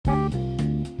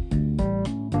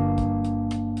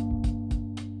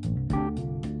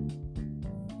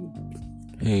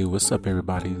Hey, what's up,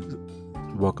 everybody?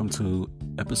 Welcome to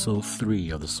episode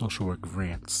 3 of the Social Work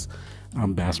Rants.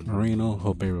 I'm Bass Moreno.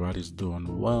 Hope everybody's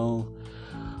doing well.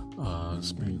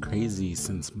 It's been crazy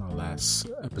since my last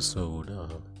episode.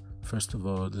 First of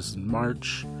all, this is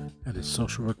March and it's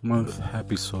Social Work Month.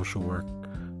 Happy Social Work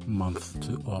Month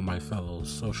to all my fellow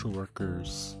social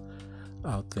workers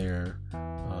out there.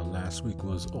 Last week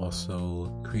was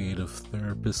also Creative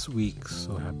Therapist Week,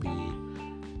 so happy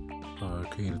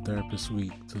Creative Therapist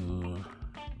Week to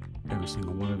every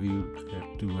single one of you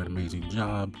that do an amazing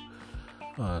job.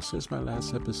 Since my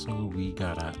last episode, we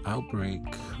got an outbreak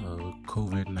of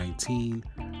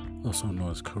COVID-19, also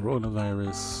known as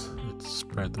coronavirus. It's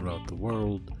spread throughout the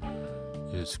world.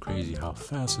 It's crazy how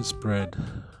fast it spread.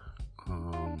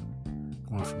 Going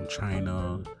from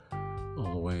China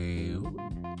all the way,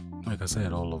 like I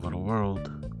said, all over the world.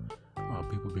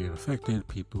 People being affected,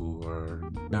 people who are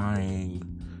dying,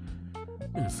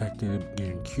 infected,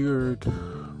 getting cured,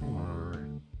 or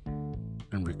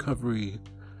in recovery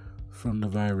from the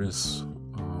virus.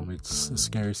 It's a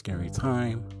scary, scary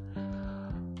time.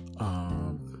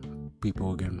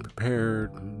 People getting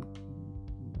prepared,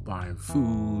 buying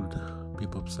food,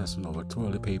 people obsessing over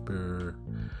toilet paper.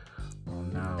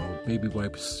 Now, baby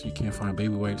wipes, you can't find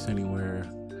baby wipes anywhere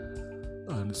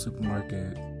in the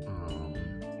supermarket.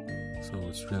 So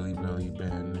it's really, really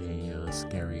been a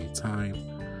scary time.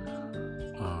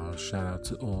 Shout out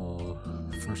to all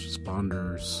first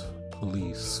responders,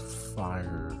 police,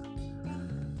 firemen,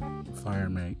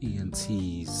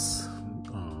 EMTs,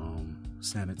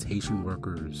 sanitation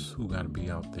workers who got to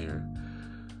be out there,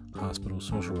 hospital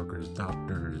social workers,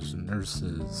 doctors,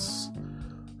 nurses,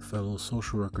 fellow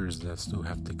social workers that still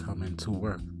have to come into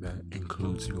work. That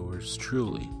includes yours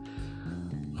truly.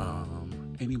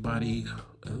 Anybody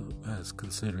as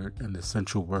considered an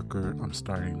essential worker, I'm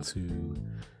starting to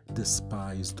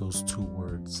despise those two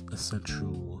words,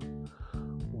 essential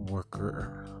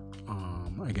worker.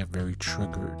 I get very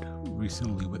triggered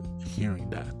recently with hearing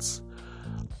that.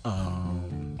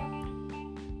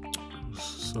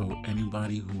 So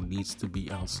anybody who needs to be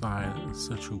outside,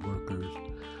 essential workers,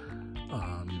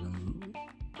 even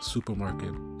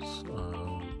supermarkets,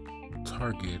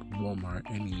 Target, Walmart,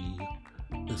 any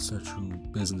essential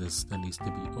business that needs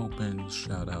to be open,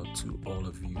 shout out to all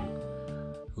of you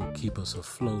who keep us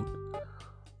afloat.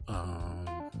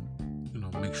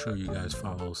 Make sure you guys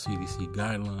follow CDC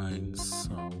guidelines,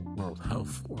 World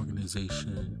Health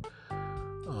Organization.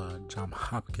 Johns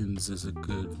Hopkins is a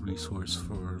good resource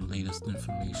for latest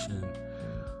information.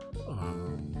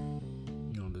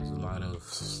 There's a lot of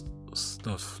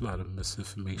stuff, a lot of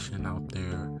misinformation out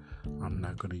there. I'm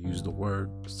not going to use the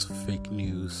words fake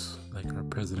news like our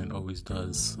president always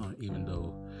does, even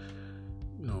though,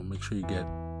 make sure you get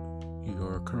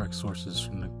your correct sources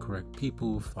from the correct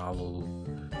people. Follow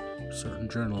certain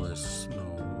journalists,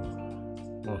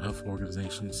 World Health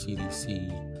Organization,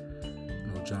 CDC,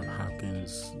 Johns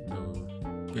Hopkins,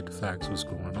 get the facts, what's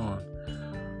going on.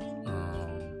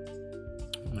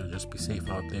 Just be safe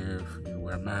out there. If you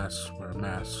wear masks, wear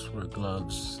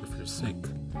gloves. If you're sick,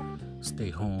 stay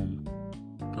home.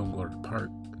 Don't go to the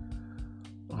park.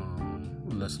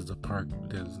 Unless it's a park,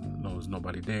 there's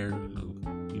nobody there.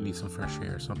 You need some fresh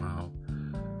air somehow,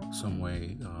 some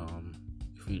way.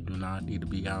 If you do not need to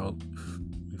be out,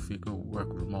 if you go work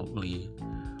remotely,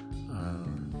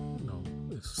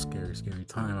 it's a scary, scary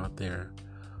time out there.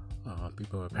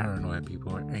 People are paranoid,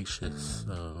 people are anxious.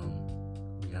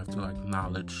 We have to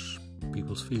acknowledge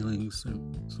people's feelings,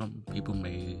 and some people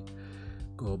may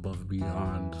go above and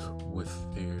beyond with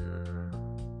their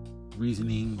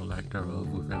reasoning or lack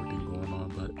thereof with everything going on,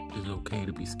 but it's okay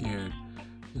to be scared.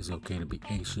 It's okay to be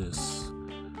anxious,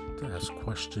 to ask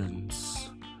questions.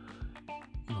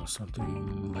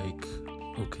 Something like,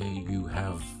 okay, you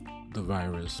have the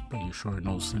virus, but you're showing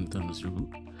no symptoms, you're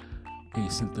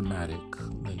asymptomatic.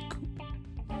 Like,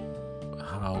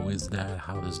 how is that?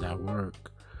 How does that work?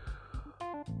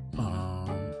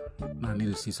 I need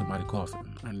to see somebody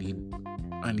coughing. I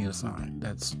need a sign.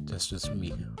 That's just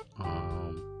me.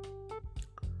 I'm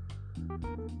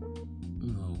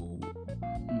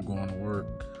going to work.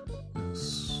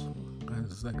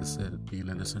 Like I said, being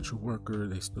an essential worker,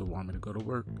 they still want me to go to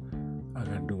work. I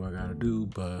gotta do what I gotta do,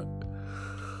 but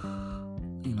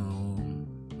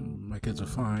my kids are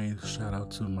fine. Shout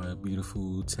out to my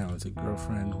beautiful, talented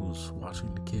girlfriend who's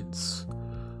watching the kids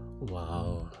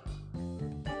while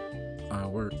I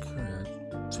work. I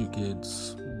got 2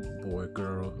 kids, boy,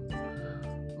 girl.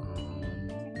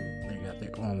 They got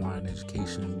their online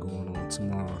education going on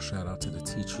tomorrow. Shout out to the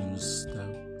teachers,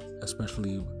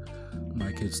 especially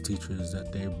my kids' teachers,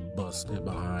 that they busted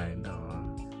behind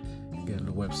getting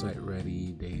the website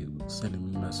ready. They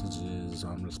sending me messages.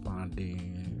 I'm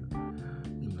responding.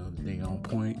 They on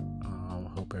point.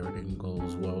 Hope everything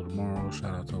goes well tomorrow.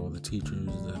 Shout out to all the teachers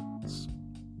that's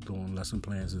doing lesson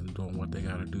plans and doing what they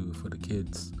gotta do for the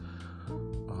kids.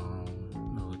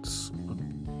 It's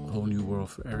a whole new world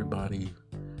for everybody.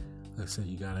 Like I said,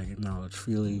 you gotta acknowledge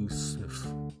feelings.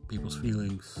 If people's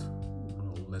feelings,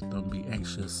 let them be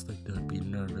anxious, let them be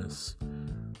nervous.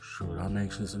 Shoot, I'm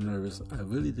anxious and nervous. I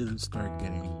really didn't start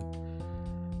getting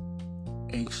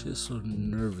anxious or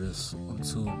nervous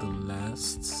until the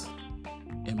last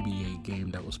NBA game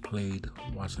that was played,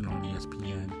 watching on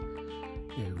ESPN.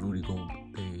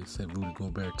 They said Rudy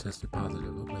Gobert tested positive.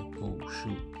 I'm like, oh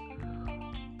shoot.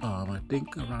 I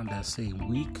think around that same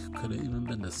week, could have even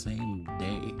been the same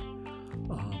day.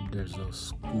 There's a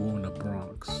school in the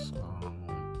Bronx,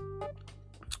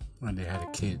 and they had a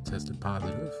kid tested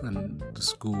positive, and the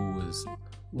school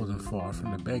wasn't far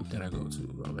from the bank that I go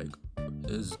to. I'm like,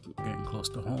 it's getting close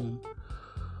to home.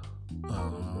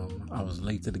 I was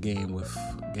late to the game with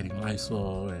getting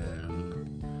Lysol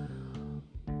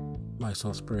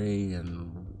spray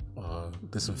and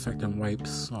disinfectant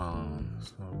wipes. So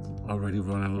already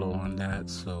running low on that,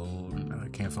 so I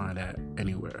can't find that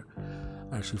anywhere.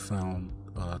 I actually found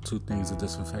 2 things of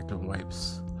disinfectant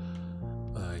wipes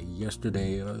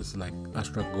yesterday. It's like I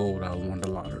struck gold. I won the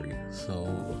lottery, so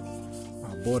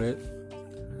I bought it.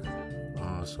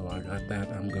 So I got that.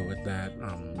 I'm good with that.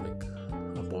 I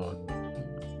bought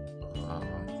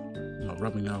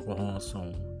rubbing alcohol, so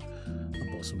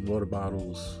I bought some water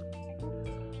bottles,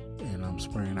 and I'm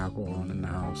spraying alcohol in the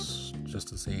house just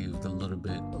to save the little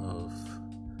bit of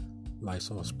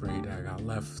Lysol spray that I got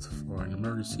left for an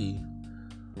emergency.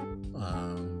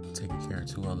 Taking care of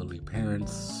 2 elderly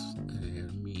parents,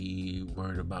 and me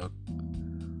worried about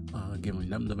giving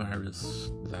them the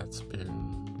virus. That's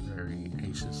been very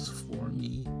anxious for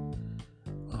me.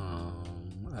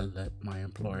 I let my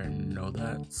employer know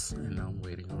that, and I'm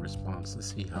waiting a response to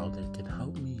see how they can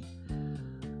help me.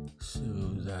 So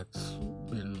that's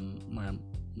been my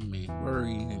main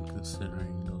worry, and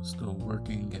considering still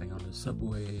working, getting on the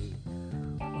subway,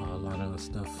 a lot of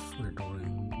stuff we're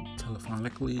doing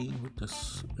telephonically with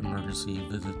this emergency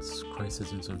visits,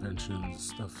 crisis intervention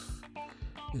stuff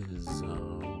is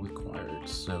required.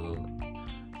 So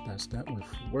that's that with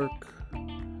work.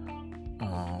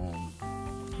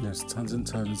 There's tons and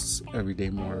tons everyday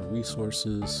more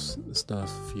resources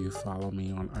stuff. If you follow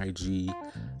me on IG,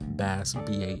 Bass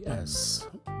BAS,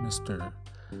 Mr.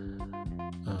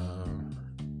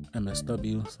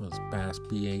 MSW, so it's Bass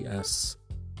BAS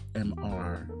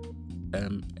MRMASW.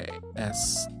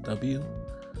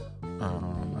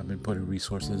 I've been putting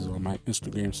resources on my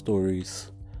Instagram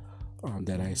stories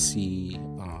that I see.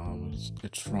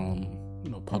 It's from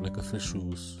public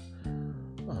officials,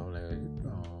 like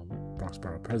Bronx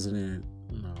Borough President.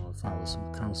 Follow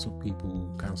some council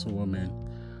people, councilwomen.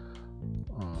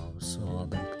 So I've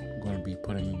been going to be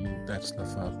putting that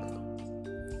stuff up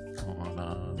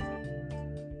on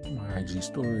my IG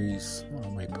stories. I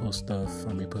may post stuff.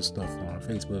 I may put stuff on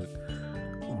Facebook.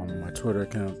 On my Twitter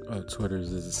account,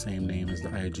 Twitter's is the same name as the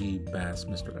IG, Bass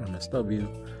Mr. MSW.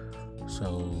 So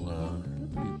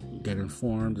get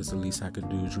informed. It's the least I could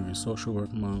do during Social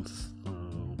Work Month.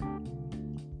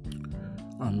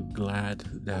 I'm glad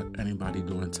that anybody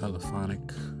doing telephonic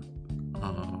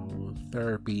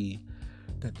therapy,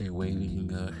 that they're waiving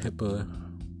HIPAA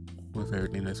with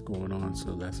everything that's going on.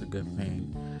 So that's a good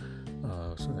thing.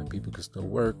 So that people can still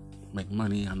work, make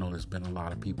money. I know there's been a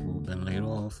lot of people who've been laid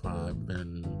off. I've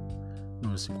been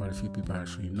noticing quite a few people I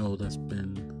actually know that's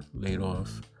been laid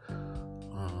off.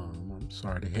 I'm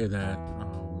sorry to hear that.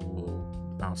 We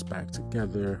will bounce back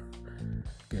together,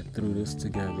 get through this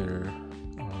together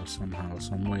somehow,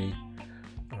 some way.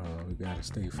 We gotta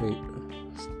stay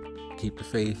keep the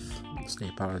faith, stay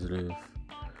positive.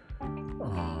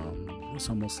 It's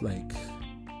almost like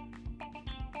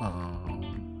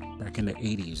back in the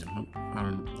 80s.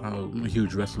 I'm a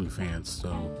huge wrestling fan,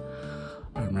 so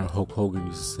I remember Hulk Hogan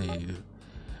used to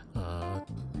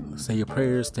say your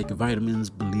prayers, take your vitamins,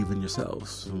 believe in yourselves.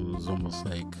 So it was almost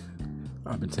like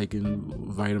I've been taking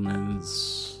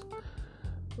vitamins.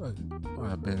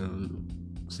 I've been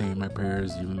saying my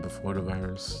prayers even before the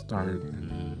virus started,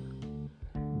 and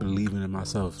believing in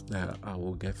myself that I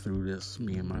will get through this.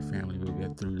 Me and my family will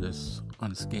get through this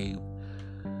unscathed.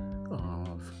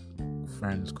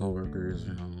 Friends, co-workers,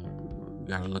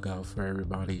 gotta look out for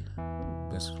everybody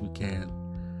best as we can.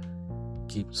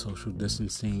 Keep social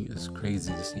distancing. It's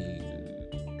crazy to see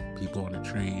people on the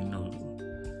train,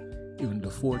 even the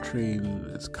 4 train.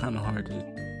 It's kind of hard to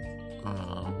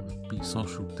be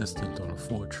social distant on a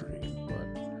 4 train, but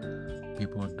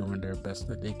people are doing their best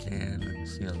that they can, and you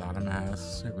see a lot of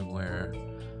masks everywhere.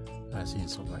 I see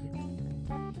some like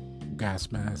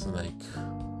gas masks, like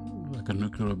a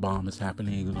nuclear bomb is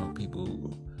happening.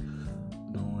 People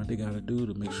doing what they gotta do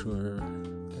to make sure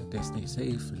that they stay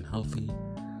safe and healthy.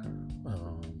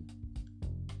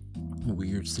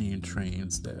 Weird seeing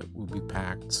trains that will be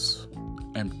packed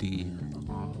empty.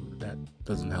 That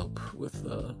doesn't help with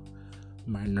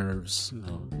my nerves.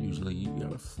 Usually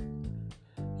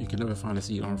you can never find a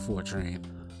seat on a 4 train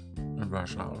in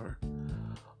rush hour,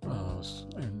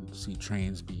 and see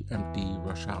trains be empty,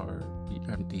 rush hour be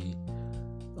empty.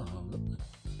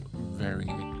 Very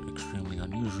extremely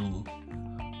unusual,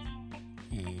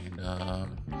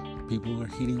 and people are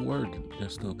heeding word.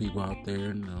 There's still people out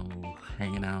there,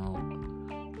 hanging out,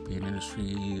 being in the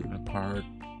street, in the park.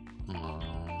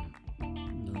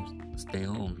 Stay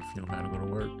home if you don't gotta go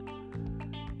to work.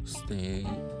 Stay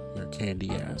your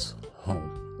candy ass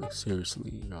home. Like,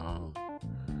 seriously,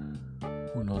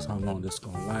 who knows how long this is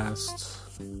gonna last?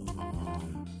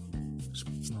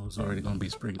 It's already gonna be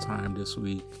springtime this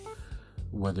week.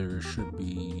 Weather should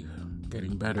be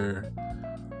getting better.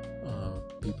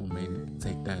 People may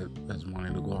take that as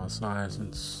wanting to go outside,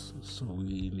 so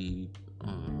we need. If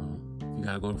you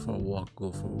gotta go for a walk,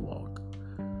 go for a walk.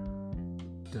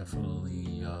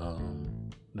 Definitely,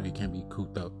 you can't be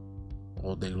cooped up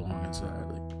all day long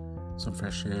inside. Like, some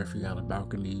fresh air. If you got a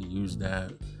balcony, use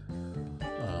that.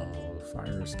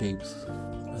 Fire escapes,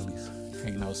 at least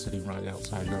hanging out, sitting right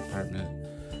outside your apartment.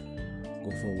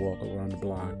 Go for a walk around the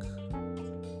block.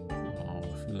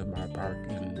 If you live by a park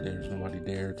and there's nobody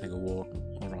there, take a walk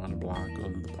around the block, go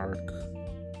to the park,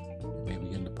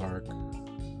 maybe in the park.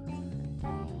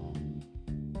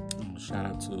 Shout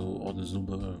out to all the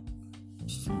Zumba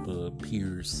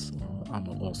peers. I'm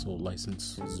also a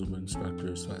licensed Zumba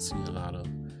instructor, so I see a lot of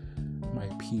my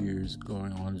peers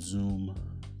going on Zoom,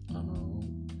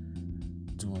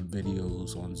 doing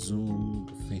videos on Zoom,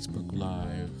 Facebook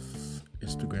Live,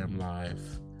 Instagram Live.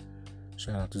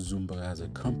 Shout out to Zumba as a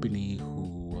company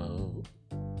who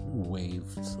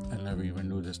waived, I never even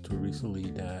knew this till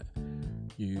recently, that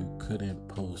you couldn't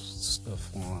post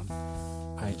stuff on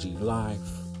IG Live.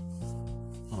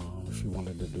 If you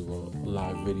wanted to do a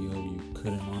live video, you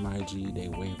couldn't on IG. They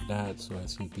waived that, so I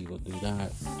see people do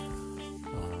that.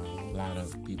 A lot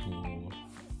of people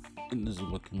in the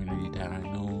Zumba community that I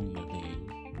know,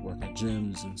 they work at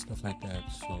gyms and stuff like that.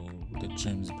 So the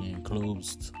gyms being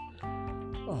closed,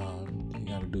 they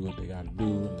gotta do what they gotta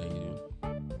do.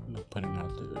 They putting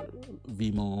out their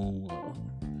Vimo,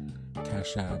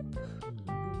 Cash App,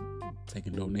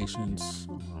 taking donations.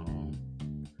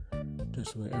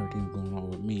 Just with everything going on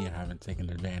with me, I haven't taken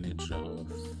advantage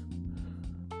of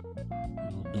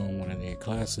doing one of their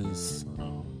classes. I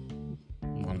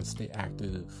want to stay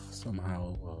active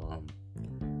somehow.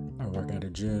 I work at a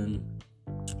gym,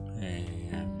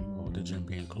 and the gym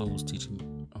being closed,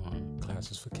 teaching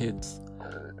classes for kids.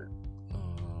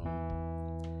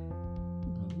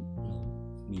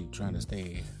 Me trying to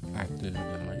stay active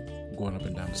and like going up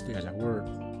and down the stairs at work,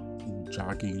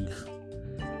 jogging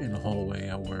in the hallway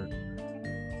at work.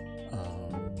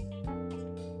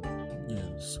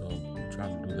 So I'm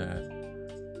trying to do that.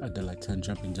 I did like 10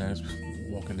 jumping jacks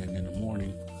walking in the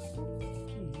morning.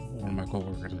 One of my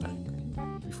coworkers was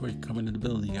like, before you come into the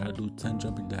building, you gotta do 10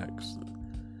 jumping jacks.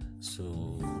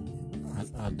 So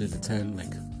I did the 10,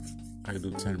 like I could do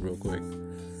 10 real quick.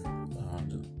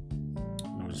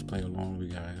 Just play along. We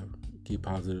gotta keep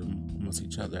positive amongst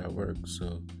each other at work.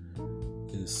 So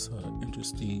it's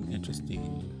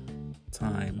interesting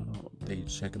time. They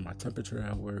checking my temperature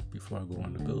at work before I go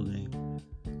in the building.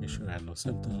 Make sure I have no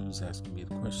symptoms. Asking me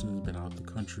the questions. Been out the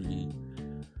country.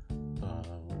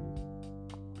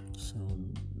 So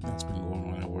that's been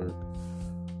going on at work.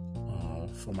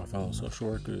 For my fellow social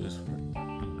workers, for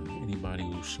anybody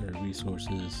who shares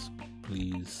resources,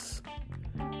 please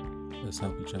let's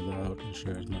help each other out and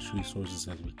share as much resources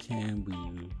as we can.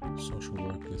 Social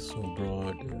work is so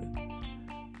broad.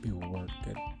 People work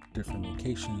at different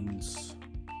locations,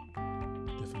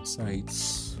 different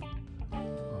sites,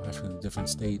 actually different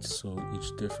states. So each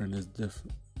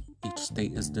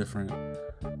state is different.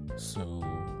 So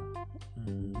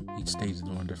each state is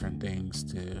doing different things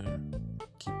to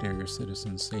keep their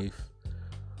citizens safe.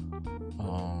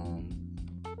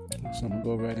 So I'm gonna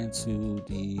go right into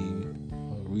the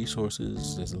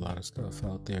resources. There's a lot of stuff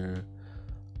out there.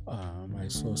 I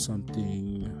saw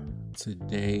something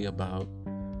today about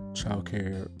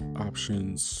childcare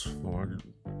options for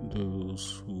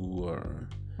those who are,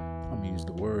 I'm gonna use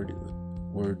the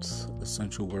words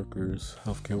essential workers,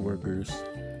 healthcare workers.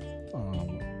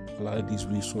 A lot of these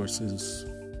resources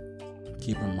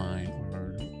keep in mind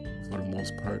are, for the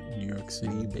most part, New York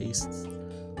City based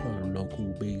or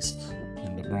local based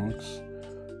in the Bronx.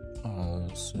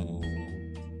 So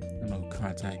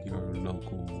contact your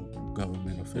local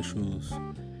government officials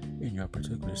in your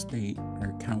particular state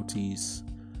or counties.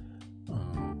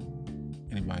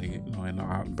 Anybody in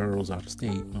the boroughs out of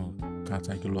state,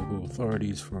 contact your local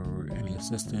authorities for any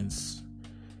assistance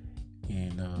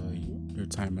in your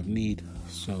time of need.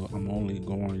 So I'm only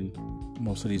going,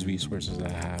 most of these resources I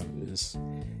have is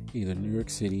either New York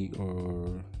City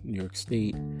or New York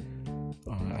State.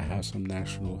 I have some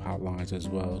national hotlines as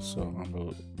well, so I'm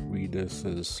going to read this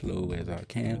as slow as I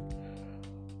can.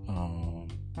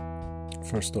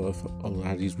 First off, a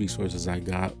lot of these resources I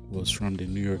got was from the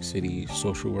New York City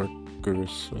Social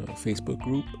Workers Facebook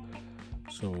group.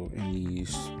 So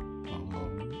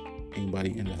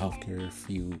anybody in the healthcare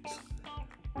field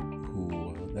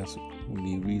who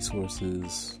need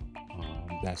resources,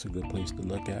 that's a good place to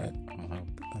look at.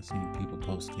 I've seen people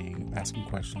posting, asking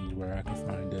questions where I could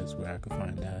find this, where I could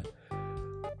find that,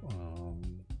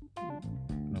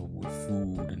 with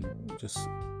food and just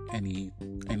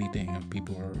anything, and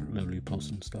people are literally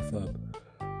posting stuff up.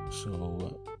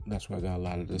 So that's where I got a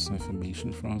lot of this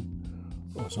information from.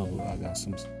 Also, I got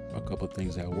a couple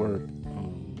things at work,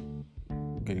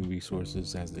 getting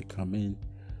resources as they come in.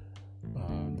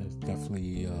 There's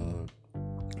definitely a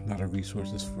lot of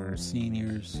resources for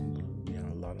seniors.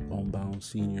 A lot of homebound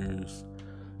seniors,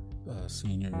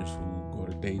 seniors who go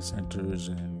to day centers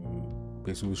and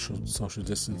basically social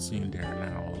distancing. They're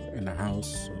now in the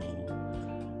house, so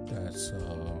that's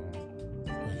a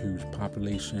huge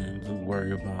population to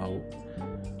worry about.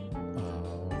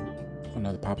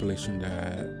 Another population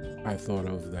that I thought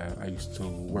of that I used to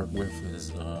work with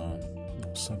is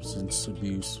substance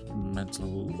abuse,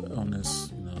 mental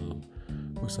illness.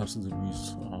 With substance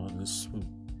abuse, this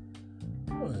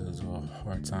is a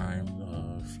hard time.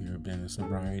 If you're been in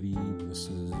sobriety, this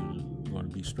is going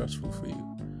to be stressful for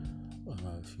you.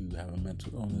 If you have a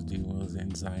mental illness, dealing with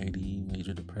anxiety,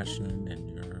 major depression, and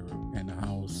you're in the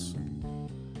house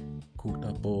cooped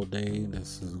up all day,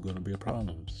 this is going to be a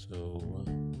problem. So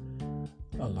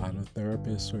a lot of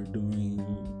therapists are doing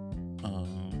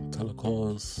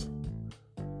telecalls.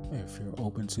 If you're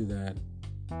open to that,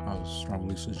 I would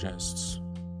strongly suggest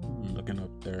looking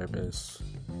up therapists.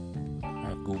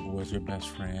 Have Google as your best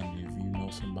friend. If you know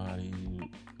somebody,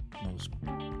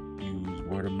 use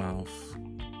word of mouth.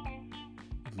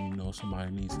 If you know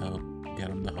somebody needs help, get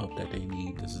them the help that they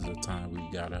need. This is a time we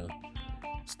gotta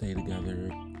stay together,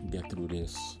 get through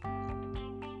this.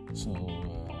 So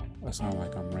I sound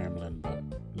like I'm rambling, but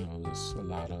there's a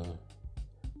lot of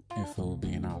info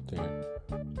being out there.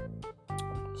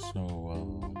 So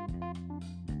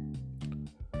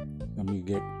let me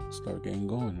start getting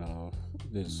going.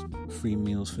 There's free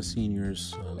meals for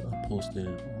seniors posted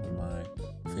on my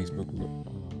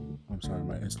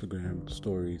my Instagram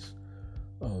stories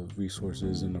of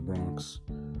resources in the Bronx.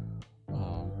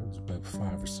 There's about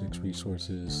 5 or 6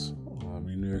 resources.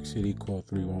 In New York City, call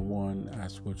 311,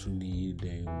 ask what you need.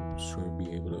 They will sure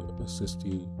be able to assist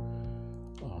you.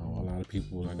 A lot of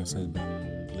people, like I said, have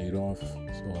been laid off,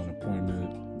 so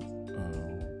unemployment,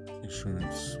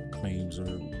 insurance claims are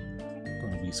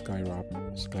going to be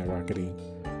skyrocketing.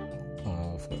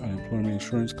 For unemployment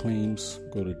insurance claims,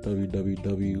 go to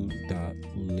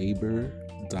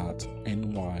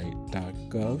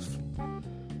www.labor.ny.gov.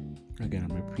 Again, I'm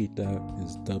going to repeat that.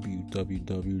 It's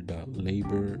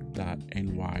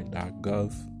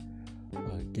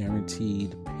www.labor.ny.gov.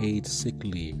 Guaranteed paid sick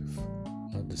leave.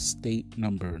 The state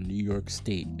number, New York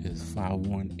State, is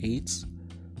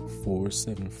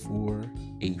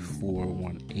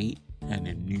 518-474-8418. And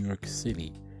in New York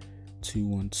City,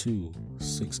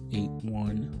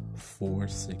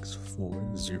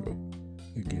 212-681-4640.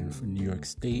 Again, for New York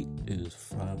State, it is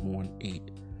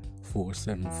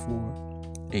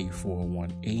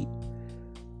 518-474-8418.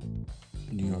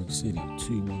 New York City,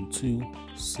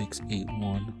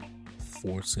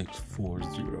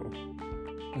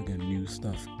 212-681-4640. Again, new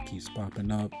stuff keeps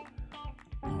popping up.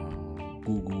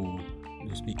 Google,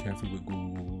 just be careful with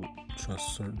Google.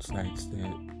 Trust certain sites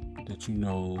that give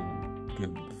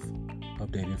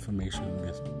updated information.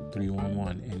 With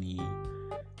 311, any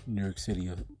New York City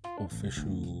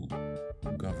official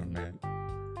government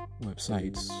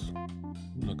websites,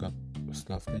 look up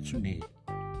stuff that you need.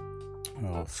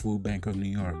 Food Bank of New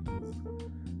York.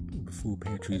 Food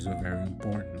pantries are very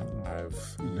important.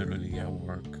 I've literally at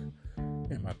work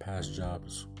in my past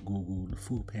jobs Googled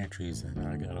food pantries, and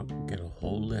I gotta get a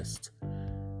whole list.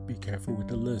 Be careful with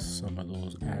the list. Some of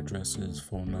those addresses,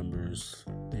 phone numbers,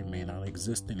 they may not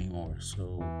exist anymore.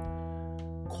 So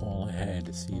call ahead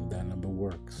to see if that number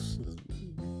works.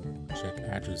 Check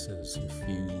addresses. If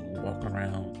you walk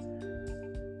around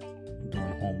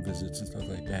doing home visits and stuff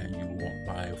like that, and you walk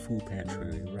by a food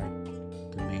pantry, write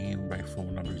the name, write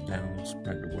phone numbers down,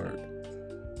 spread the word.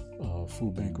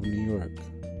 Food Bank of New York.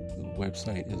 The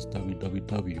website is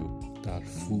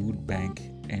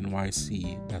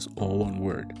www.foodbanknyc. That's all one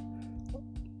word.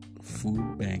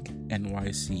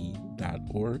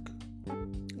 foodbanknyc.org.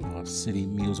 City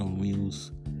Meals on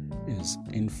Wheels is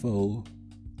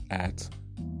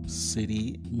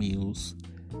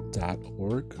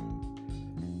info@citymeals.org.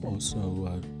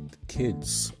 Also,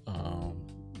 kids,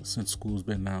 since school's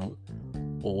been out,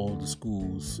 all the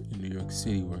schools in New York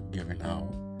City were giving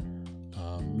out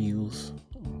meals.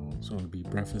 So it'll be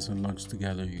breakfast and lunch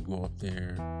together. You go up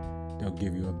there, they'll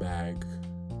give you a bag.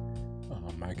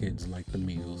 My kids like the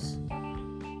meals.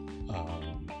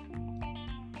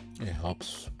 It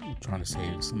helps. I'm trying to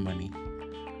save some money.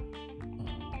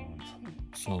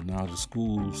 So now the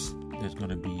schools, there's going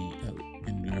to be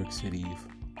in New York City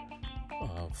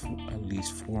at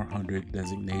least 400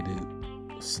 designated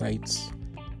sites.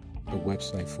 The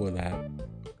website for that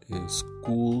is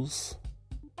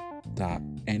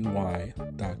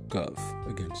schools.ny.gov.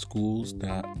 Again,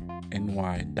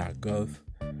 schools.ny.gov.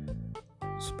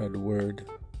 Spread the word.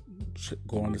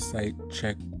 Go on the site,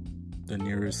 check the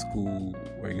nearest school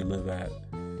where you live at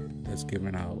that's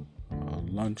giving out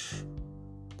lunch,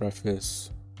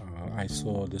 breakfast. I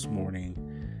saw this morning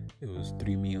it was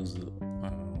 3 meals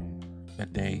a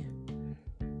day.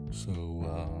 So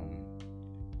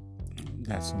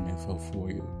that's some info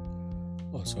for you.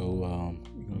 Also,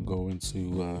 we're going to go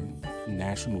into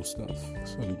national stuff.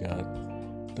 So we got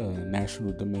the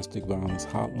National Domestic Violence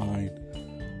Hotline.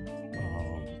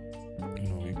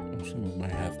 I'm sure we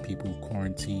might have people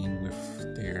quarantined with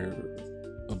their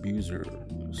abuser.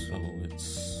 So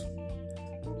it's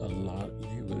a lot.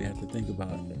 You really have to think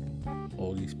about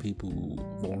all these people,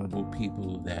 vulnerable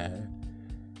people that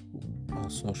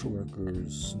social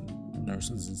workers,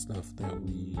 nurses and stuff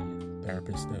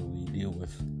therapists that we deal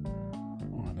with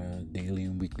on a daily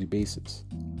and weekly basis.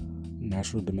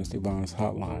 National Domestic Violence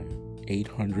Hotline,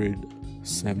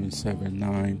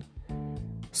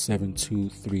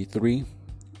 800-779-7233,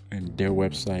 and their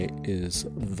website is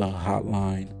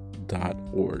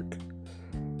thehotline.org.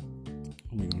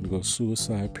 We're going to go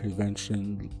Suicide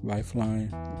Prevention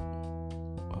Lifeline.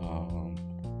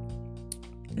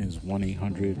 Is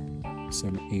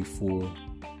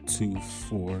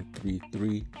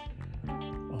 1-800-784-2433.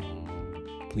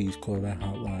 Please call that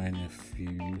hotline if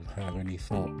you have any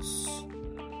thoughts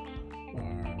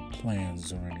or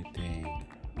plans or anything.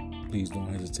 Please don't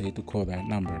hesitate to call that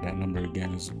number. That number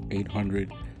again is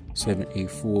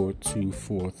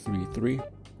 800-784-2433.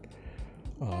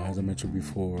 As I mentioned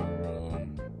before,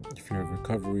 if you're in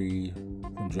recovery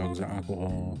from drugs or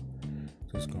alcohol,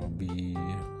 it's going to be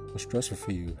a stressor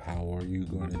for you. How are you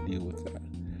going to deal with that?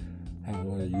 How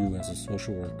are you as a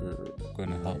social worker going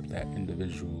to help that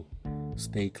individual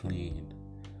stay clean,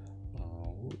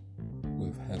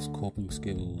 has coping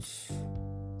skills,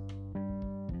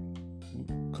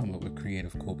 come up with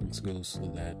creative coping skills so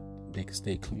that they can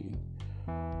stay clean?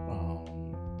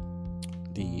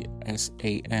 The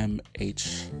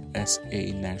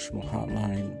SAMHSA National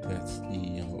Hotline, that's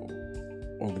the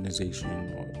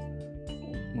organization or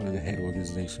one of the head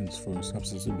organizations for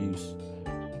substance abuse.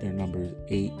 Their number is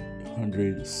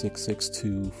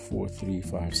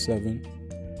 800-662-4357.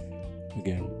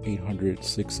 Again,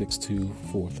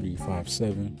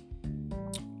 800-662-4357.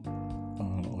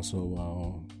 Also,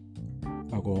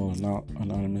 Alcohol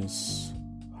Anonymous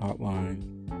Hotline,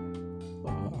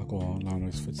 Alcohol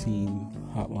Anonymous for Teen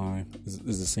Hotline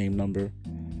is the same number,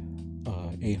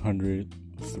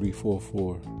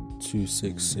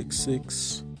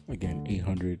 800-344-2666. Again,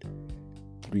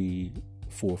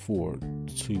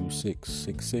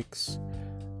 800-344-2666.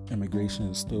 Immigration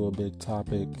is still a big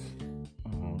topic.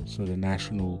 So the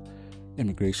National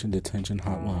Immigration Detention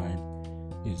Hotline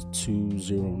is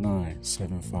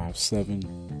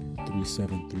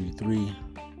 209-757-3733.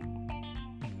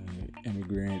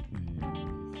 Immigrant,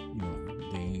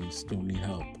 they still need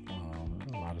help.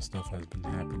 A lot of stuff has been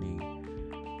happening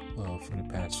for the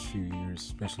past few years,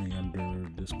 especially under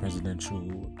this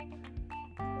presidential,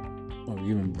 or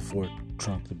even before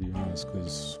Trump, to be honest,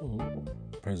 because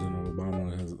President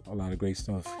Obama has a lot of great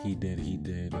stuff he did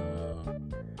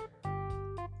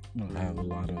have a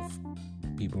lot of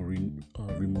people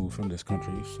removed from this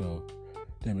country. So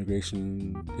the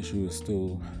immigration issue is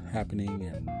still happening,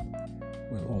 and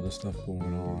with all the stuff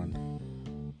going on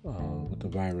with the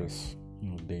virus,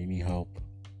 they need help.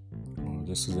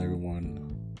 Just as everyone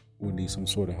would need some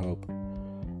sort of help,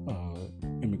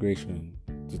 Immigration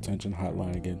detention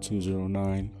hotline, again,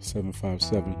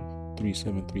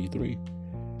 209-757-3733.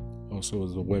 Also,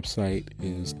 the website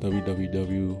is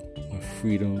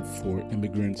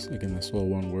www.freedomforimmigrants, again, that's all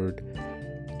one word,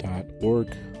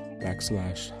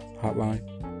 .org/hotline.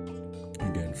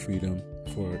 Again,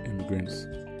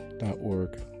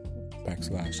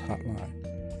 freedomforimmigrants.org/hotline.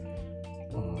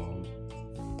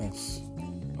 That's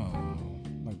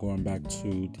going back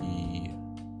to the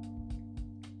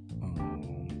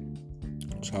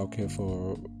childcare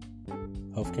for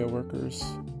healthcare workers.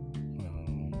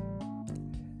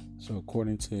 So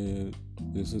according to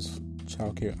this is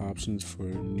childcare options for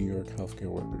New York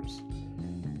healthcare workers.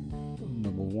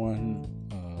 Number one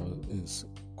is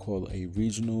called a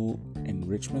regional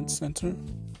enrichment center,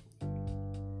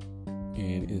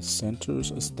 and is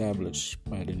centers established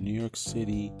by the New York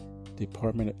City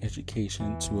Department of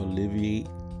Education to alleviate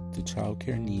the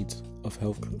childcare needs of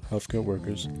healthcare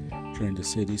workers during the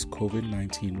city's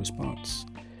COVID-19 response.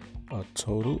 A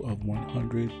total of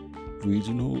 100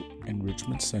 regional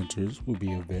enrichment centers will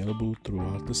be available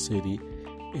throughout the city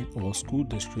in all school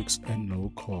districts at no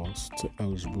cost to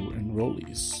eligible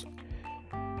enrollees.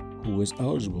 Who is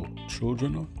eligible?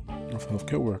 Children of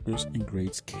healthcare workers in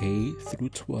grades K through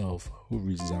 12 who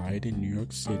reside in New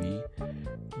York City.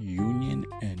 Union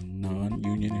and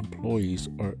non-union employees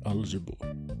are eligible.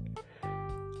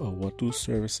 What do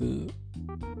services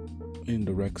in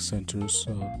the rec centers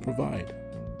provide?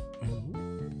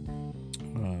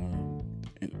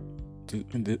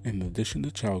 In addition to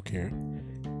childcare,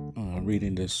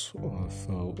 reading this off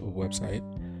a website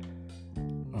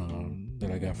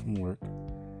that I got from work,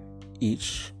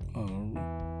 each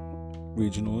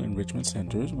regional enrichment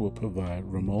centers will provide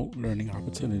remote learning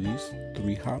opportunities,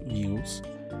 3 hot meals,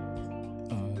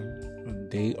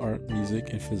 day, art,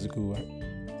 music, and physical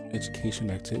education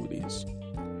activities.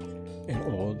 And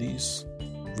all these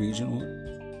regional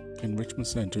enrichment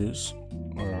centers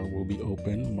will be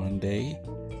open Monday,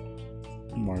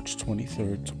 March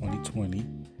 23rd, 2020,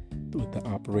 with the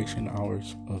operation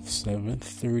hours of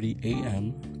 7:30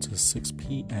 a.m. to 6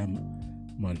 p.m.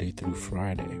 Monday through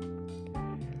Friday.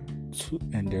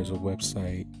 And there's a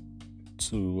website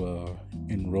to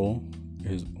enroll.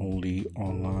 Is only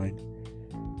online.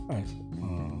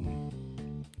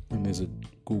 And there's a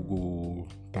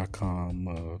google.com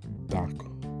doc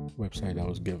website I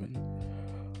was given.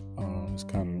 It's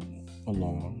kind of a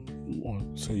long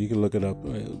one, so you can look it up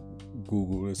at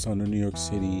Google. It's under New York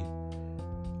City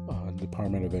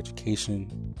Department of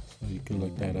Education, so you can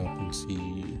look that up and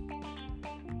see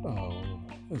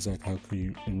exactly how can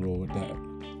you enroll with that.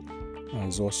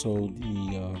 There's also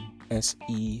the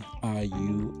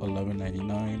SEIU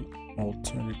 1199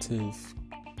 Alternative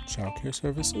Childcare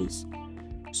Services.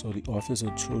 So the Office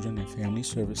of Children and Family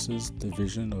Services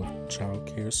Division of Child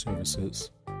Care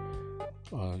Services.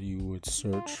 You would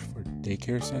search for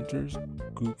daycare centers,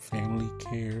 group family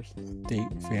care,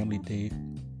 family day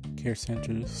care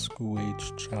centers,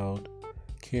 school-age child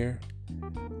care.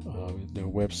 Their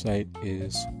website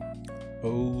is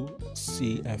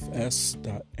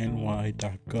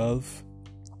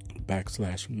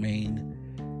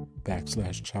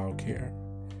ocfs.ny.gov/main/childcare.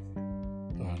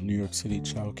 New York City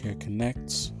Child Care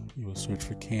Connects. You will search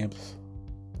for camps,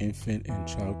 infant and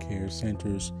child care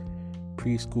centers,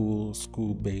 preschool,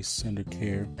 school-based center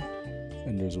care,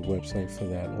 and there's a website for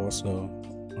that also.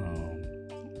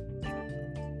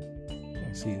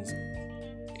 I see it's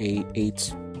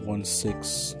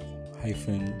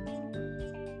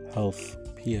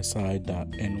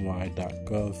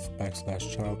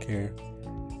A816-healthpsi.ny.gov/childcare.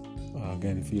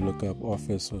 Again, if you look up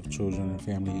Office of Children and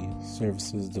Family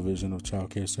Services Division of Child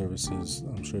Care Services,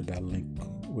 I'm sure that link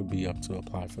would be up to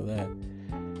apply for that.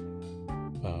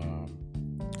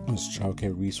 There's Child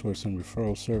Care Resource and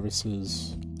Referral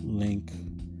Services link,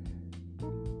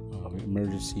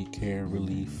 emergency care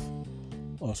relief.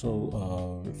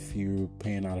 Also, if you're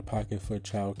paying out of pocket for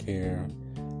child care,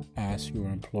 ask your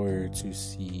employer to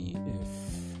see if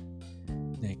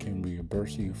they can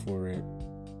reimburse you for it.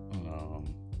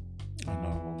 I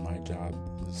know my job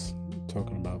is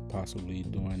talking about possibly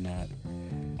doing that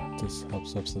to help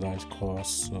subsidize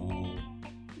costs. So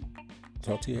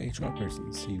talk to your HR person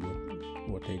and see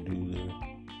what they do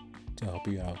to help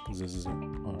you out, because this is a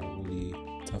really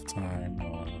tough time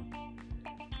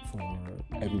for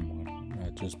everyone,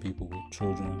 not just people with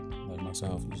children like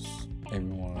myself. It's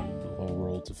everyone. The whole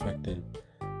world's affected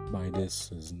by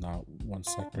this. Is not one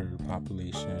sector of the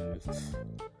population.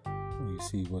 You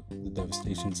see what the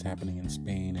devastation is happening in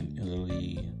Spain and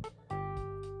Italy,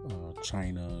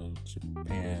 China,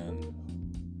 Japan,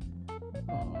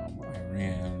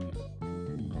 Iran.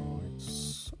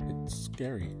 It's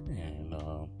scary. And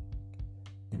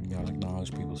you gotta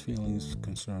acknowledge people's feelings,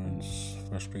 concerns,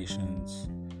 frustrations,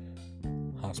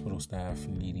 hospital staff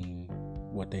needing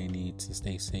what they need to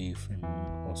stay safe, and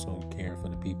also care for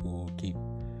the people who keep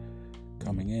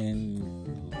coming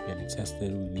in, getting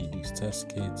tested. We need these test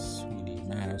kits, we need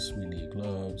masks, we need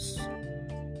gloves.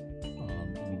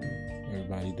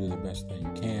 Everybody do the best that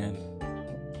you can.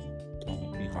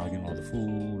 Don't be hogging all the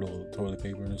food or toilet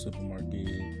paper in the supermarket,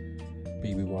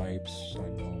 baby wipes. I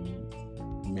know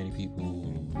many people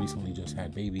who recently just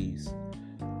had babies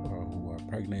or who are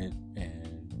pregnant,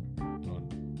 and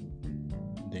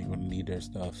they're going to need their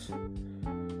stuff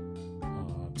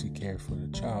to care for the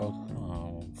child.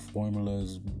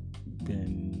 Formula's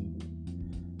been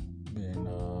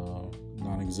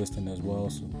non-existent as well,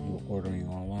 so you're ordering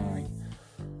online.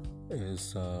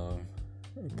 It's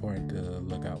important to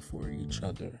look out for each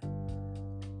other.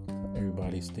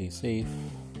 Everybody stay safe.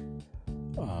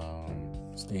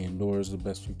 Stay indoors the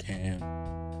best you can.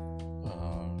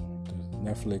 There's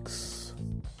Netflix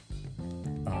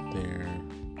out there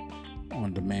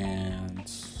on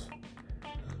demand.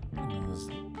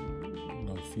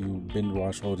 If you binge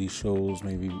watch all these shows,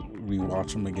 maybe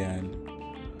rewatch them again.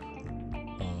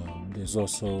 There's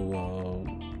also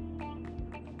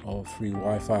free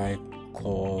Wi-Fi.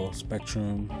 Call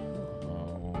Spectrum,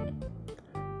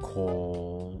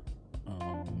 call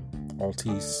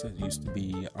Altice. It used to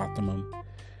be Optimum.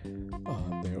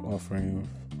 They're offering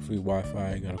free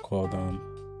Wi-Fi. You gotta call them.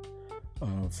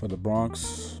 For the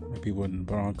Bronx, people in the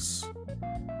Bronx,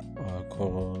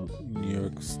 call New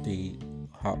York State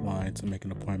hotline to make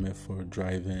an appointment for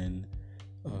drive-in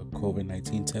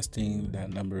COVID-19 testing. That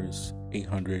number is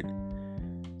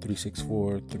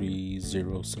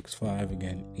 800-364-3065.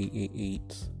 Again,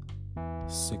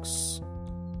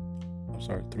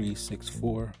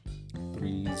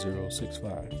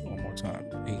 364-3065. One more time,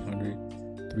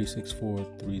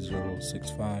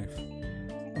 800-364-3065.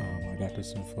 I got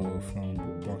this info from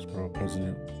Bronxborough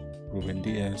President Ruben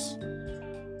Diaz.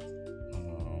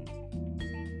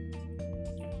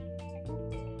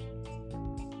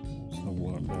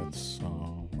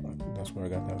 That's where I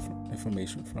got that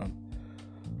information from.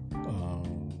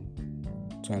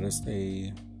 Try to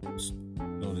stay. There's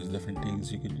different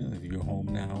things you can do. If you're home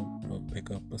now, pick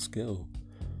up a skill.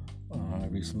 I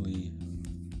recently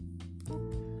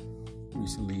I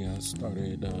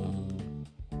started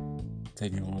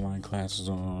taking online classes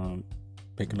on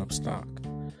picking up stock.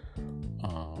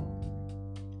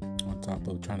 On top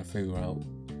of trying to figure out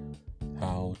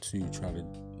how to try to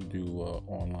do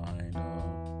online,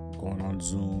 going on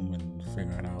Zoom and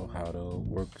figuring out how to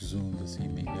work Zoom to see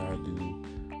maybe I'll do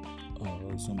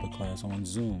a Zumba class on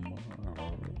Zoom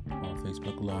or on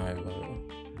Facebook Live.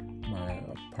 My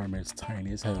apartment's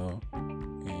tiny as hell,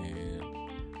 and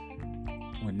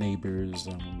with neighbors,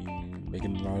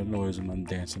 making a lot of noise and I'm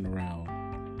dancing around.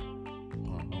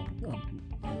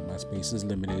 My space is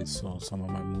limited, so some of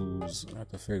my moves I have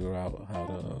to figure out how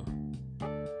to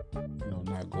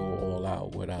not go all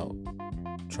out without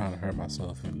trying to hurt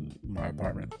myself in my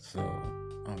apartment. So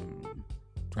I'm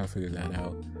trying to figure that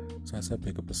out. So I said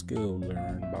pick up a skill,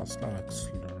 learn about stocks,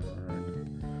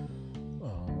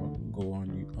 go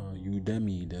on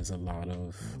Udemy. There's a lot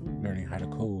of learning how to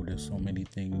code. There's so many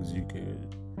things you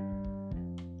could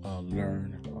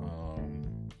learn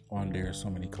on there. So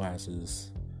many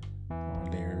classes on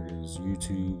there. There's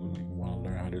YouTube. If you want to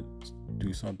learn how to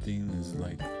do something, there's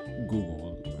like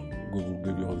Google will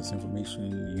give you all this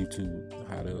information. YouTube,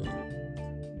 how to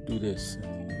do this,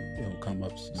 and it'll come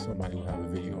up. Somebody will have a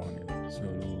video on it, so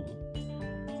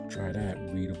try that.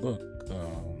 Read a book.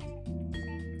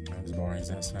 As boring as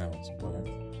that sounds, but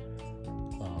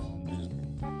there's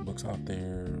books out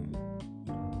there.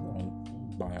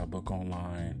 Buy a book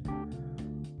online.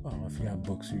 If you have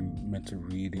books you meant to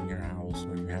read in your house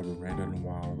or you haven't read in a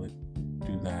while,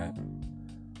 do that.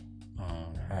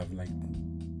 Have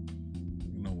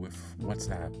with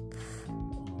WhatsApp,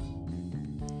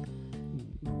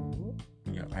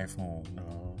 your iPhone,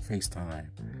 FaceTime.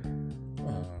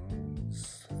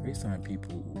 FaceTime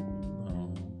people.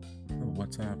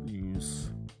 WhatsApp,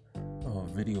 use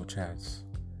video chats.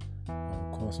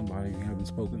 Call somebody you haven't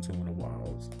spoken to in a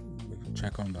while.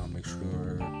 Check on them, make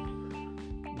sure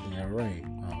they're alright.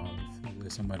 If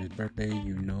it's somebody's birthday,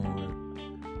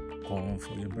 call them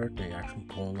for your birthday. Actually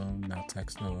call them, not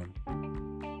text them.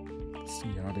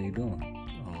 See how they doing.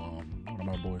 One of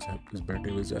my boys, his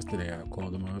birthday was yesterday. I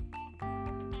called him up,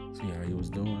 see how he was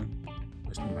doing,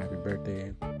 wish him happy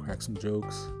birthday, crack some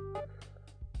jokes.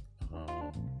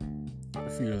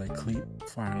 If you're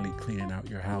finally cleaning out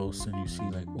your house and you see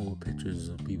old pictures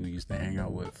of people you used to hang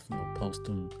out with, post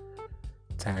them,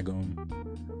 tag them,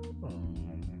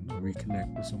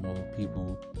 reconnect with some old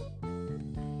people.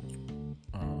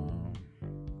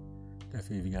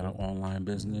 Definitely, if you got an online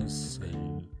business,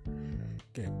 and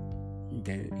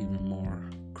get even more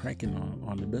cranking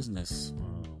on the business.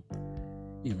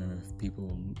 Even if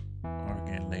people are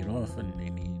getting laid off and they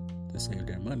need to save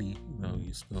their money,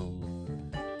 you still,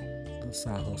 the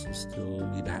side hustle still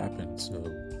need to happen. So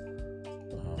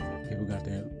people got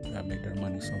to make their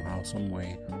money somehow, some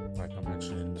way. Like I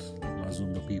mentioned, my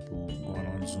Zumba people going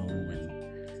on Zoom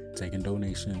and taking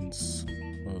donations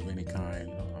of any kind.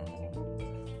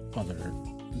 Other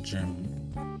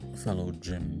fellow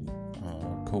gym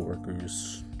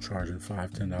co-workers charging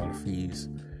 $5-10 fees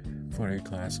for their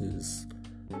classes.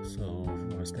 So if you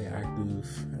want to stay active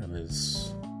and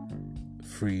it's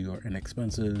free or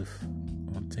inexpensive,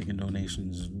 taking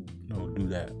donations, do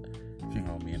that if you're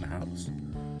gonna be in the house.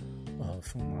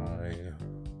 For my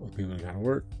people that gotta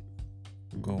work,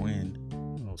 go in,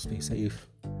 stay safe,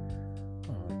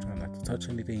 try not to touch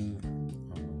anything.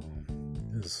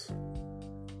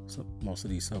 Most of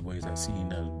these subways I've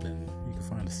seen you can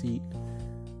find a seat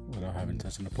without having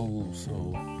touching the pole.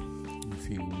 So if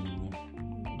you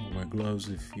wear gloves,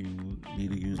 if you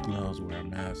need to use gloves, wear a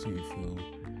mask. If you feel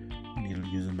you need to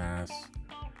use a mask.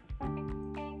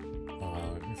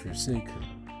 If you're sick,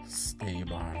 stay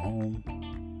behind home.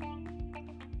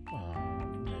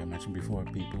 Like I mentioned before,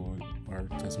 people are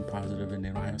testing positive and they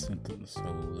don't have symptoms,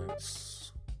 so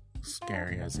that's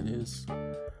scary as it is.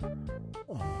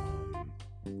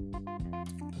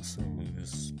 So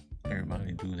just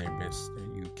everybody do their best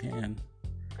that you can.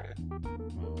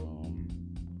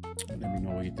 Let me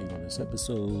know what you think of this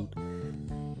episode.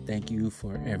 Thank you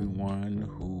for everyone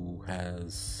who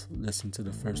has listened to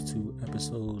the first 2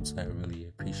 episodes. I really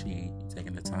appreciate you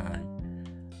taking the time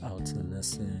out to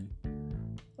listen.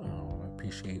 I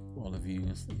appreciate all of you,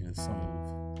 even some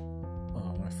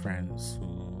of my friends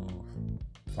who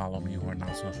follow me who are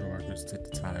not social workers took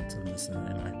the time to listen,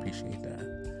 and I appreciate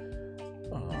that.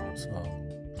 So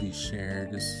please share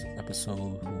this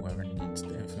episode. Whoever needs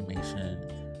the information.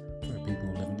 For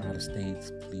people living out of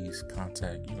states, please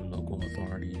contact your local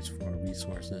authorities for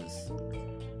resources.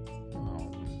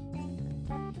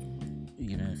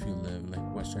 Even if you live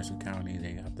like Westchester County,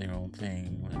 they got their own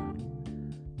thing.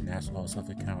 Nassau,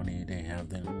 Suffolk County, they have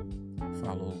them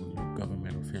follow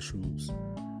government officials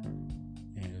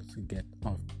and to get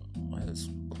as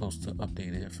close to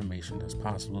updated information as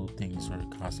possible. Things are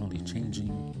constantly changing.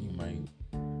 You might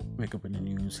wake up in the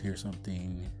news, hear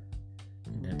something,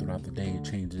 and then throughout the day it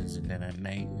changes, and then at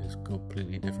night it's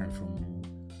completely different from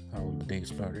how the day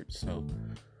started. So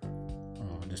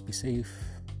just be safe,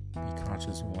 be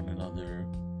conscious of one another,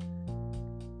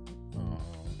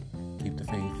 keep the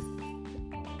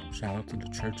faith. Shout out to the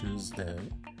churches that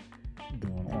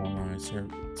doing online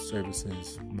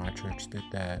services. My church did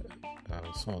that.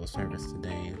 Saw the service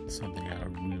today. It's something I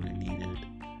really needed.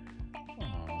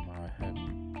 I had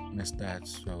missed that,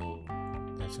 so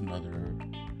that's another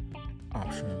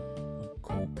option.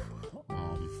 Cope.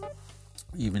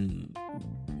 Even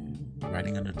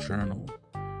writing in a journal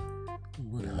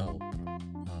would help.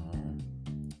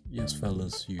 Yes,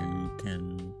 fellas, you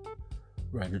can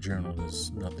write a journal.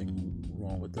 There's nothing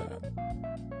wrong with that.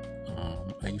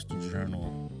 I used to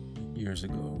journal years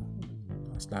ago.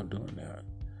 I stopped doing that.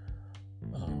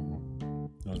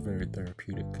 It was very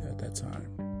therapeutic at that time.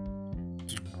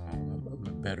 I'm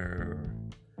a better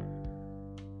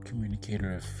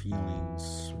communicator of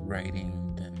feelings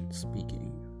writing than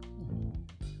speaking.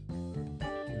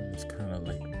 It's kind of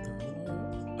like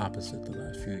the opposite the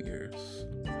last few years.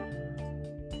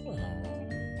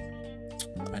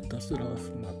 I dusted off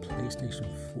my PlayStation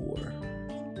 4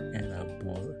 and I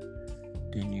bought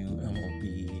the new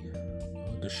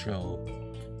MLB The Show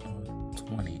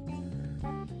 20.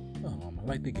 I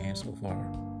like the game so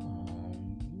far.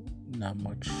 Not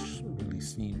much really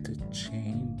seemed to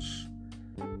change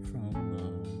from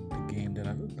the game that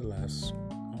the last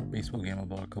baseball game I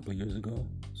bought a couple of years ago.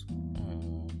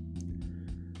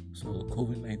 So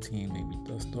COVID-19 made me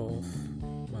dust off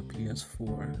my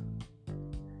PS4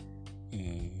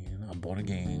 and I bought a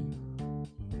game.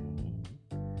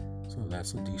 So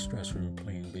that's a de-stressor,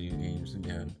 playing video games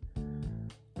again.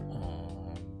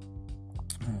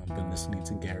 I've been listening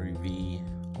to Gary Vee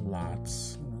a lot.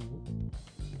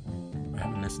 I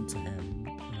haven't listened to him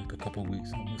in like a couple of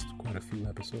weeks. I missed quite a few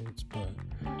episodes, but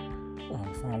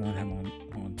following him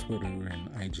on Twitter and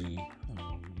IG,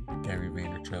 Gary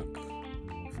Vaynerchuk.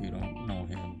 If you don't know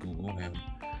him, Google him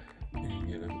and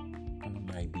get an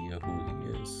idea who he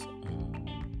is.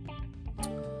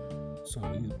 So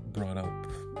he brought up,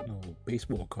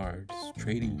 baseball cards,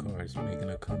 trading cards making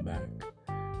a comeback.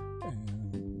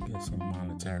 get some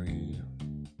monetary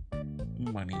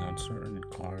money on certain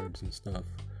cards and stuff.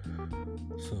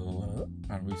 So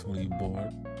I recently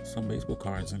bought some baseball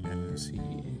cards and to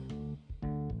see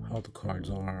how the cards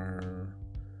are.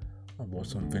 I bought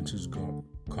some vintage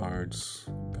cards.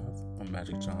 Got a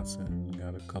Magic Johnson.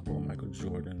 Got a couple of Michael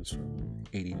Jordans from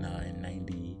 89,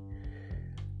 90.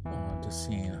 Just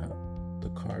seeing the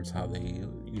cards, how they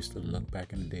used to look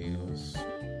back in the day. It was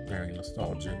very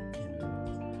nostalgic. And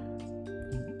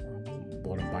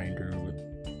bought a binder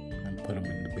and put them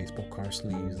in the baseball card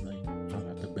sleeves. Like, try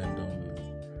not to bend them.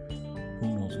 Who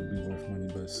knows, it'll be worth money,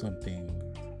 but something.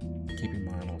 Keep your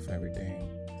mind off everything.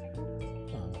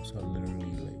 So I literally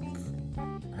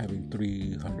having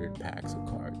 300 packs of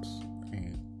cards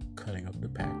and cutting up the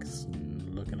packs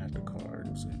and looking at the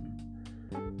cards and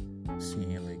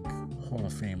seeing Hall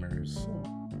of Famers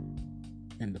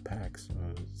in the packs.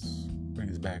 It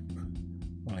brings back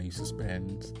when I used to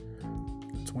spend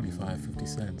 25-50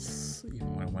 cents,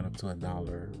 even when I went up to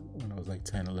 $1 when I was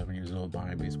 10, 11 years old,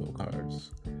 buying baseball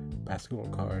cards, basketball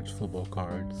cards, football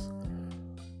cards.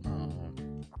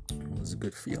 It was a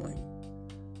good feeling.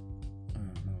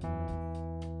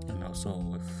 And also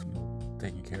with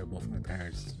taking care of both my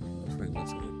parents, it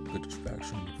was a good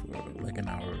distraction for an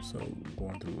hour or so,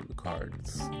 going through the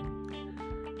cards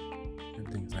and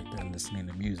things like that, listening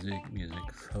to music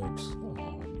helps.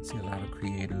 See a lot of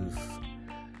creative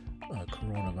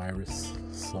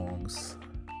coronavirus songs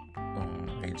on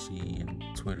IG and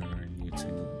Twitter and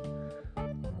YouTube.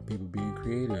 People being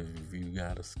creative. If you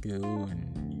got a skill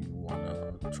and you want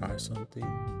to try something,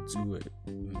 do it.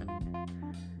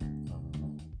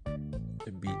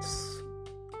 It beats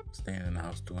staying in the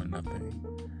house doing nothing.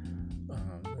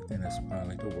 I think that's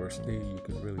probably the worst thing you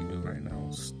could really do right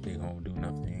now. Stay home, do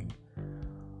nothing.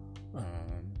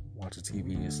 Watch a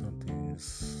TV or something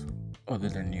other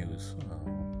than news.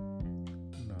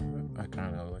 I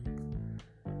kind of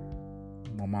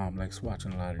my mom likes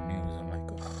watching a lot of news. I'm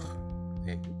like, ugh.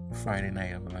 Friday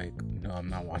night, I'm like, no, I'm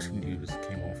not watching news.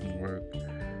 Came home from work,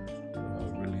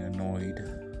 really annoyed.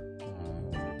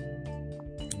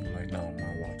 I'm like, no, I'm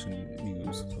not watching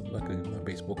news. So luckily, my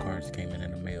baseball cards came in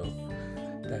the mail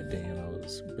that day, and I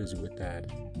was busy with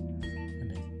that, and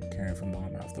then caring for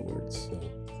mom afterwards. So,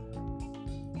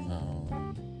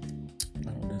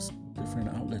 there's different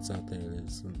outlets out there.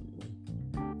 It's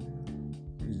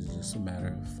just a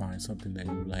matter of find something that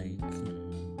you like.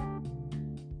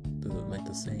 Like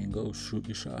the saying goes, shoot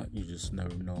your shot. You just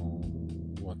never know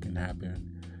what can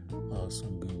happen.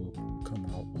 Some good will come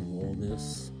out of all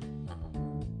this.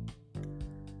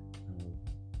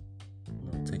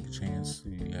 Take a chance.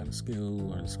 You got a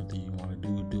skill or something you want to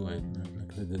do it.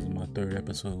 Like I said, this is my 3rd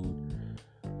episode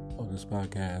of this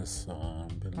podcast.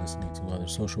 Been listening to other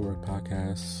social work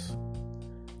podcasts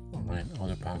and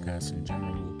other podcasts in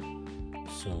general.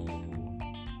 So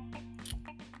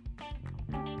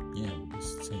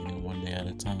just taking it one day at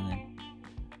a time,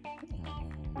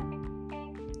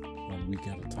 1 week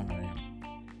at a time,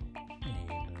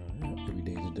 and every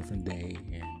day is a different day,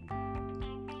 and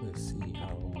let's see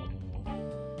how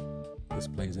this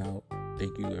plays out.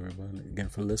 Thank you everyone again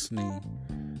for listening.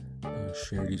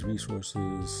 Share these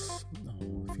resources.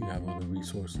 If you have other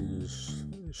resources,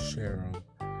 share them,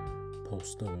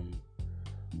 post them,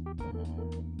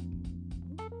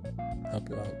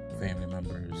 help out family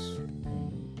members who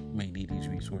may need these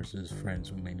resources, friends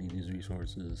who may need these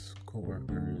resources,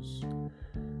 co-workers,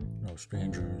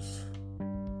 strangers.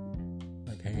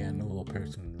 Like, hey, I know a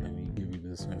person, let me give you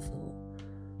this info.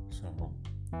 So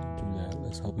do that.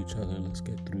 Let's help each other. Let's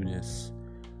get through this.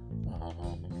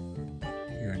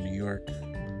 Here in New York,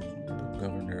 the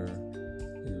governor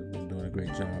has been doing a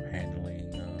great job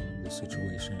handling the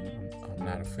situation. I'm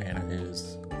not a fan of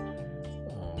his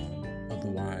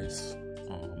otherwise,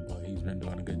 but he's been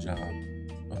doing a good job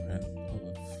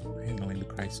of handling the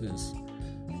crisis.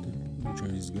 New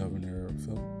Jersey's governor,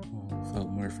 Phil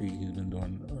Murphy, he's been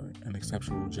doing an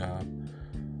exceptional job.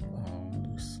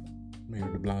 Mayor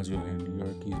de Blasio here in New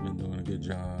York, he's been doing a good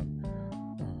job.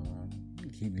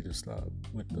 He need to stop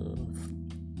with the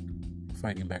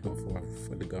fighting back and forth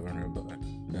for the governor, but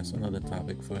that's another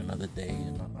topic for another day,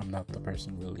 and I'm not the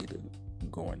person really to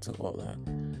go into all that.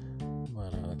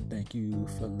 But thank you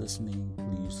for listening.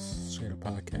 Please share the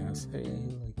podcast.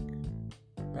 Hey,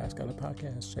 Bass got a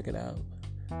podcast, check it out.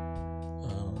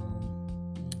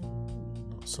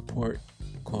 Support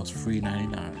costs free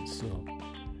 99, so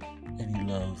any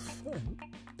love.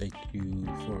 Thank you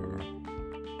for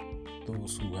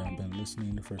those who haven't been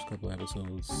listening the first couple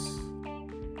episodes.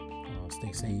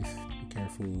 Stay safe, be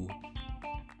careful.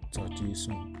 Talk to you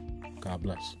soon. God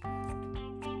bless.